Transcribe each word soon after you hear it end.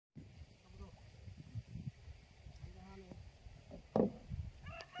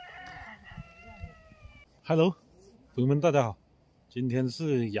Hello， 朋友们，大家好！今天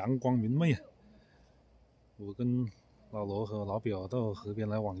是阳光明媚啊，我跟老罗和老表到河边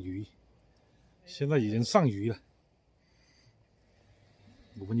来网鱼，现在已经上鱼了，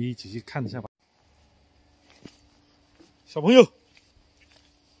我们一起去看一下吧。小朋友，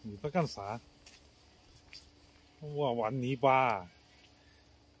你在干啥？哇，玩泥巴！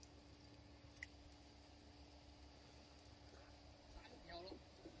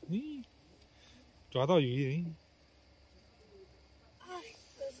咦，抓到鱼！哎，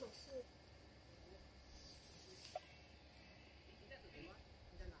这手势。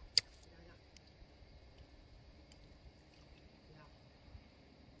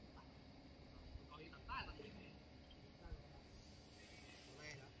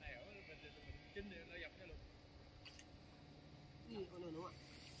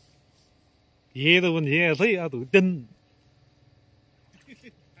嘢都問嘢，所以喺度震。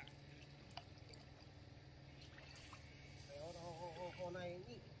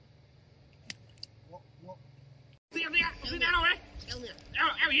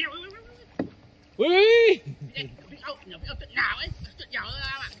喂！喂！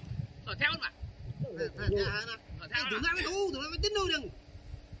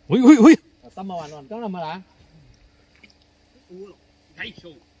 tâm mà hoàn có làm mà là thấy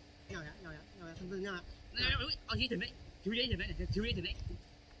sù nhau thân nhau ở dưới đấy chiếu đấy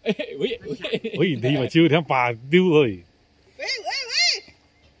喂，你咪照聽白雕佢。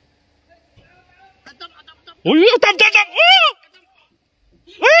喂，揼！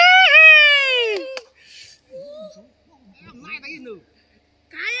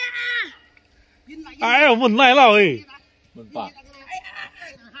哎呀，mình này nào ơi? mình phạt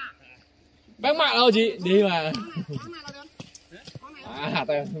bán mặt đâu chị đi mà à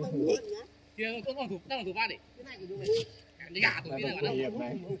tay kia có con thủ ba đi đi gà thủ kia này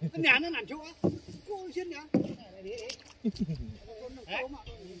cái nhà nó nằm chỗ á cô xin nhá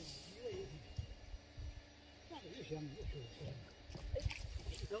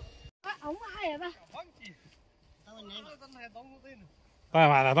ông ai vậy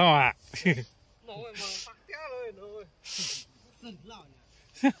Tao mà. nồi mà tắt té rồi nồi sừng lão nhá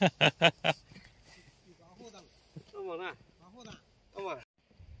ông mà nè ông mà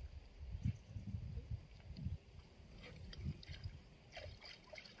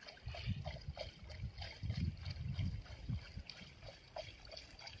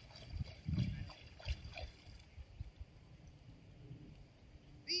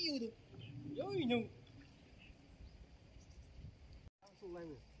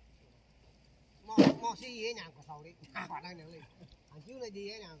mò xí gì nhà của sầu đi quả này nữa đi hàng chiếu này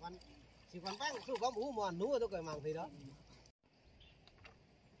gì nhà con chỉ còn bán số có mũ mòn núi tôi cười màng gì đó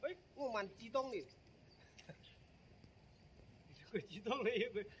ấy mua màn chi tông đi cười chỉ tông này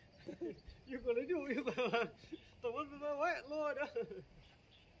yêu còn lấy đủ yêu còn tổng vẫn phải vậy luôn đó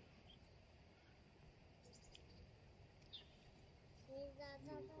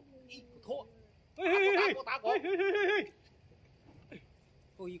thua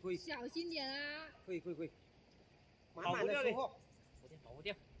Quỳ 小心点啊！quỳ满满的收获跑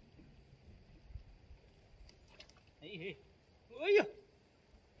掉哎呀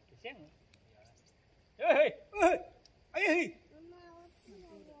香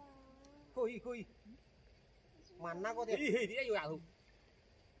quỳ màn nó có thể đi đi vô nào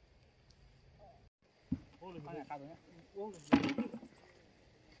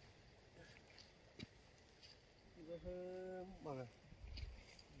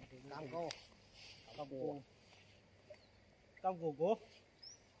cam cổ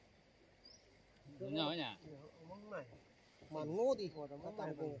nhỏ nhỉ màn ngô thì của nó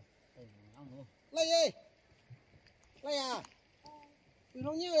cam cổ lấy à từ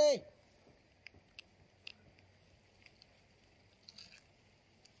nó như đây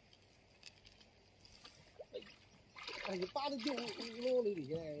ba mươi triệu lô đi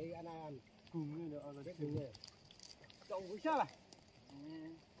để ăn cùng nữa là đấy cùng này cộng với sao này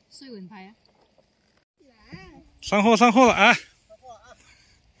水文牌啊！上货了啊！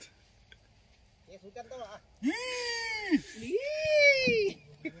别数干到了啊！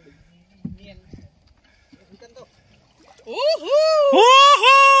哦吼，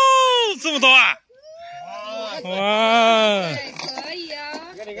这么多啊！哇！可以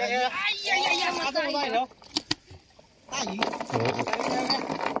啊！你看，哎呀，拿这么大一条大鱼，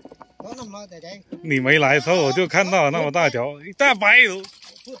都那么大仔。你没来的时候我就看到了那么大条，一大白油。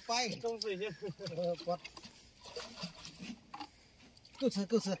不掰，中水先，够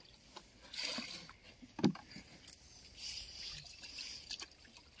吃。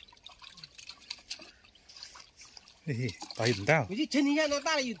嘿嘿，打一大。回去称一下那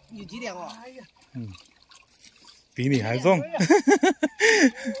大的有几两哦？哎呀，比你还重。哎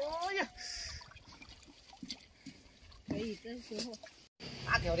呀，可以，这时候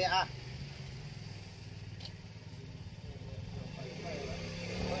大条的啊！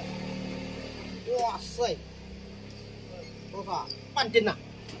哇塞，多少？半斤呐！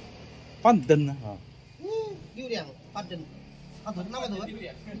半吨呢啊！ 6两半斤，啊，多那么多？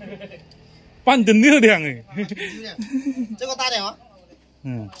半吨6两哎。6两，这个大点啊？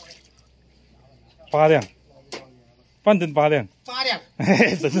嗯，8两，半吨8两。8两，嘿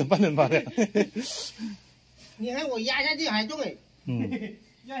嘿，真是半吨8两。你看我压下去还重哎。嗯，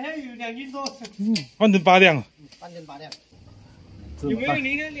压下有2斤多，半吨8两。半斤8两，有没有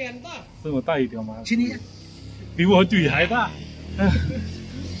你的脸大？这么大一条吗？亲你，比我腿还大。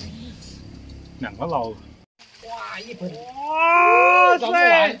2个老。哇，一盆，哇找不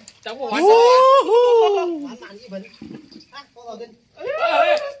完，找不完。满满一盆，啊，多少斤？哎，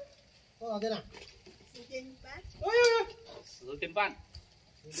多少斤啊10斤半， 10斤半。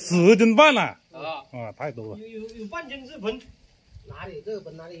 10斤半了。啊，啊，太多了。有半斤是盆，哪里这个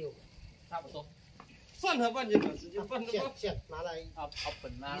盆哪里有？差不多。算它半斤了，10斤半的线吧。线拿来啊，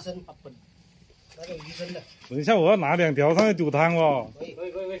本啊，鱼身，本。那个鱼身的，等一下我要拿2条上去煮汤哦。可以。可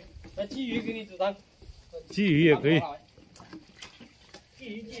以，那鲫鱼给你煮汤，鲫鱼也可以。鲫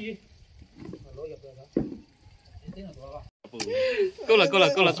鱼。老有不要的。够了。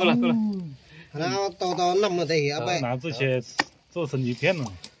然后到那么的啊，拿这些做成鱼片了。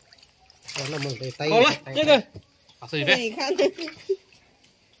到那么的带。好了，这个好，生鱼片。你看，这个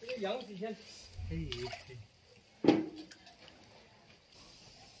羊几天？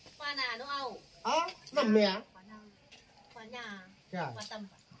饭啊，都เอา À, nằm mẹ. 饭啊， Dạ. 饭tâm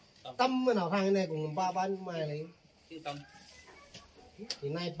Tâm bên nào thang này cùng 3 ban mai lấy. Tiêu tâm. Thì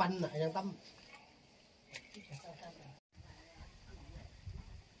nay ban lại đang tâm.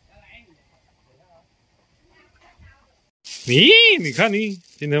 你看你，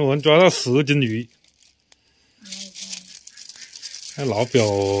今天我们抓到10斤鱼。在老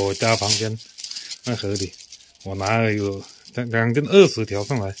表家旁边那河里，我拿了有2斤20条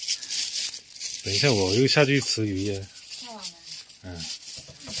上来。等一下我又下去吃鱼呀。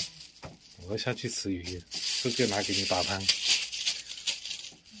我要下去吃鱼呀，这个拿给你打汤。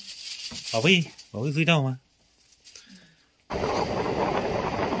宝贝，宝贝睡觉吗？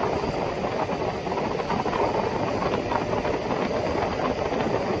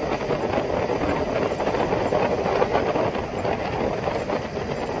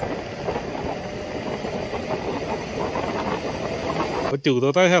我酒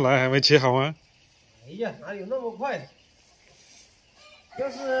都带下来，还没切好吗？哎呀，哪有那么快？要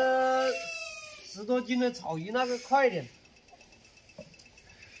是10多斤的草鱼那个快点。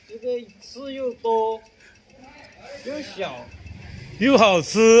这个刺又多，又小，又好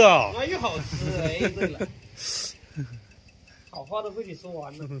吃啊！又好吃。哎，对了，好话都被你说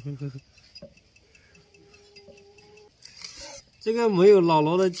完了。这个没有老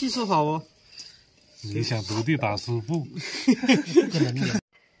罗的技术好哦。你想徒弟打师傅？不可能的。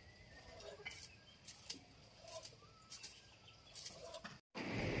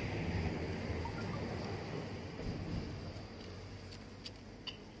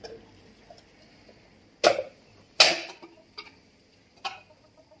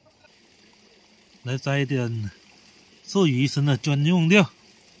来摘一点做鱼生的专用料。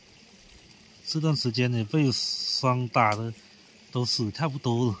这段时间也被霜打的都死差不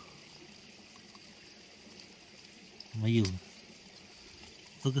多了。没有，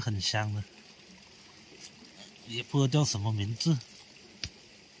这个很香的，也不知道叫什么名字。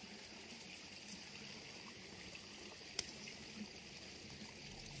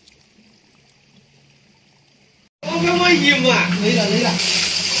我干嘛淹啊？没了没了。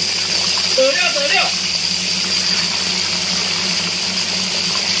得料。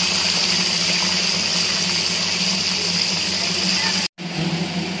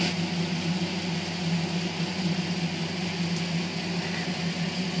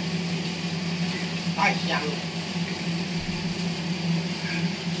太香了。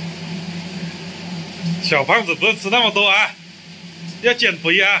小胖子不要吃那么多啊，要减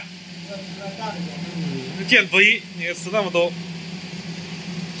肥啊！减肥，你要吃那么多，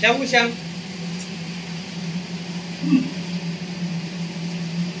香不香？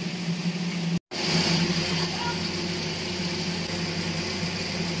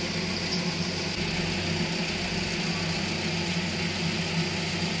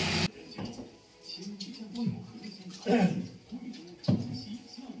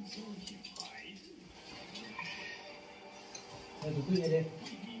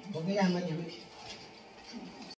我给俺们就。